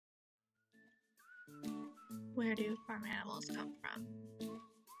Where do farm animals come from?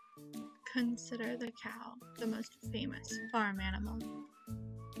 Consider the cow the most famous farm animal.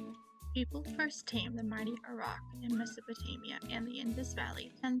 People first tamed the mighty auroch in Mesopotamia and the Indus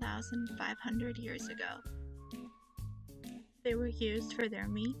Valley 10,500 years ago. They were used for their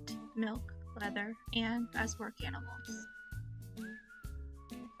meat, milk, leather, and as work animals.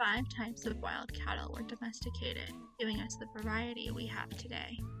 5 types of wild cattle were domesticated, giving us the variety we have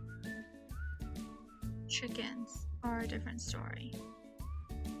today. Chickens are a different story.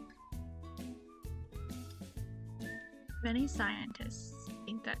 Many scientists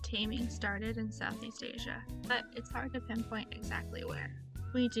think that taming started in Southeast Asia, but it's hard to pinpoint exactly where.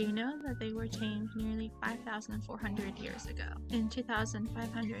 We do know that they were tamed nearly 5,400 years ago, in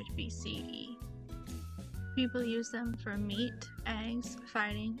 2500 BCE. People use them for meat, eggs,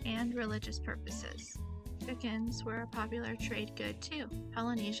 fighting, and religious purposes. Chickens were a popular trade good too.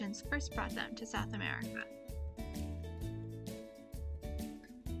 Polynesians first brought them to South America.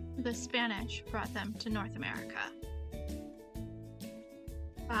 The Spanish brought them to North America.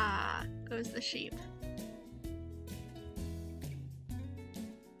 Ah, goes the sheep.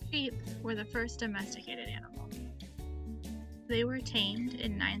 Sheep were the first domesticated animal. They were tamed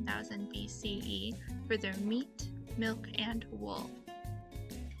in 9000 BCE for their meat, milk, and wool.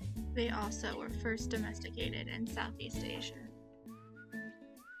 They also were first domesticated in Southeast Asia.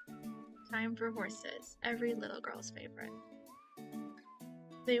 Time for horses, every little girl's favorite.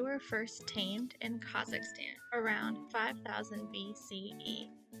 They were first tamed in Kazakhstan around 5000 BCE.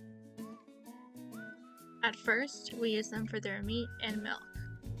 At first, we used them for their meat and milk.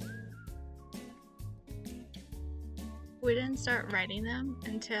 We didn't start riding them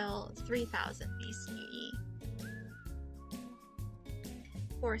until 3000 BCE.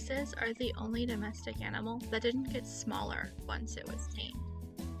 Horses are the only domestic animal that didn't get smaller once it was tamed.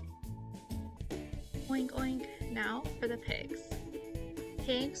 Oink oink, now for the pigs.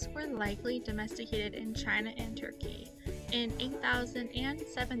 Pigs were likely domesticated in China and Turkey in 8000 and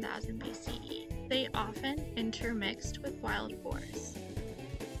 7000 BCE. They often intermixed with wild boars.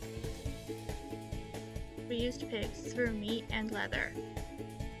 We used pigs for meat and leather.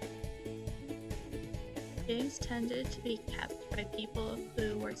 Pigs tended to be kept by people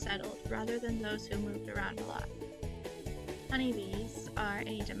who were settled rather than those who moved around a lot. Honeybees are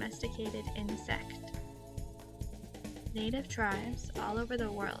a domesticated insect. Native tribes all over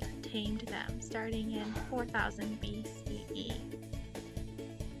the world tamed them starting in 4000 BCE.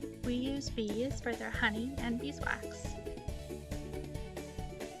 We use bees for their honey and beeswax.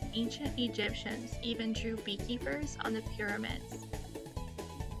 Ancient Egyptians even drew beekeepers on the pyramids.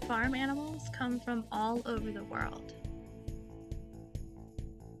 Farm animals come from all over the world.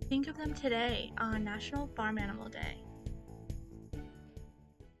 Think of them today on National Farm Animal Day.